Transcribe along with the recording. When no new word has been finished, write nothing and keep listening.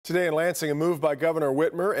Today in Lansing, a move by Governor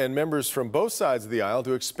Whitmer and members from both sides of the aisle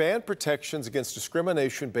to expand protections against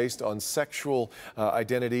discrimination based on sexual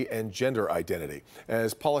identity and gender identity.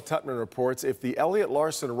 As Paula Tutman reports, if the Elliott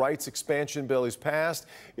Larson rights expansion bill is passed,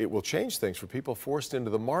 it will change things for people forced into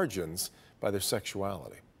the margins by their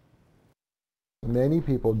sexuality. Many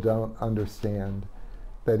people don't understand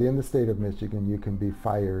that in the state of Michigan you can be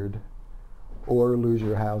fired or lose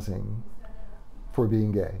your housing for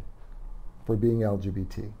being gay, for being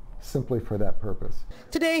LGBT, simply for that purpose.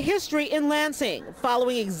 Today, history in Lansing,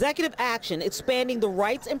 following executive action expanding the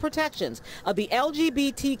rights and protections of the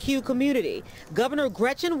LGBTQ community. Governor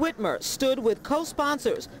Gretchen Whitmer stood with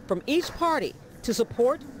co-sponsors from each party to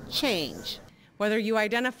support change. Whether you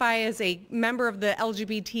identify as a member of the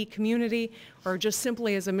LGBT community or just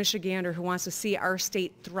simply as a Michigander who wants to see our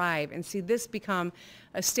state thrive and see this become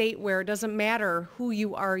a state where it doesn't matter who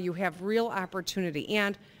you are, you have real opportunity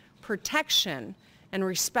and protection and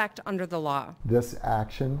respect under the law. This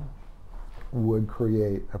action would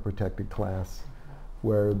create a protected class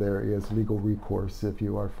where there is legal recourse if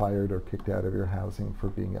you are fired or kicked out of your housing for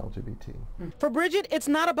being LGBT. For Bridget, it's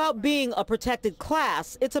not about being a protected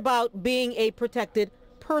class, it's about being a protected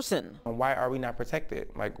person. Why are we not protected?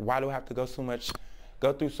 Like, why do I have to go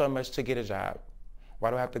through so much to get a job? Why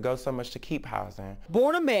do I have to go so much to keep housing?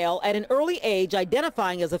 Born a male at an early age,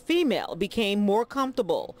 identifying as a female became more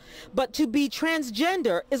comfortable. But to be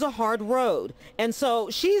transgender is a hard road. And so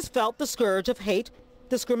she's felt the scourge of hate,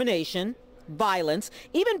 discrimination, violence,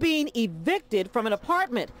 even being evicted from an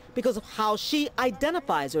apartment because of how she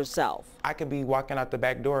identifies herself. I could be walking out the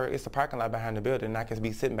back door, it's a parking lot behind the building, and I could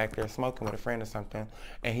be sitting back there smoking with a friend or something,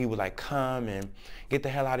 and he would like come and get the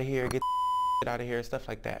hell out of here, get the out of here, stuff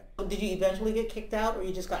like that. Did you eventually get kicked out or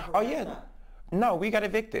you just got harassed? Oh yeah. No, we got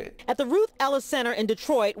evicted. At the Ruth Ellis Center in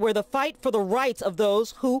Detroit, where the fight for the rights of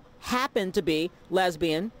those who happen to be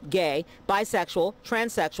lesbian, gay, bisexual,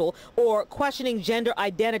 transsexual, or questioning gender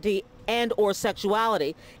identity and or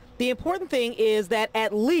sexuality. The important thing is that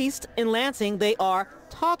at least in Lansing, they are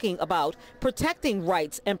talking about protecting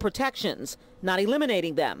rights and protections, not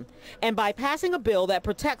eliminating them. And by passing a bill that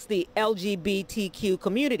protects the LGBTQ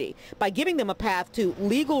community, by giving them a path to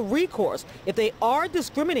legal recourse if they are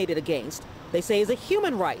discriminated against, they say is a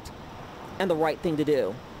human right and the right thing to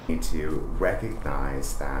do. We need to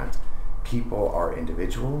recognize that people are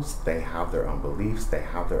individuals, they have their own beliefs, they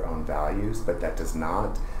have their own values, but that does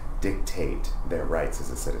not dictate their rights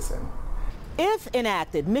as a citizen. If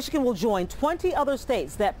enacted, Michigan will join 20 other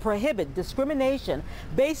states that prohibit discrimination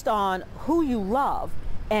based on who you love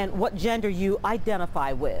and what gender you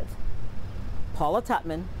identify with. Paula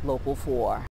Tutman, Local 4.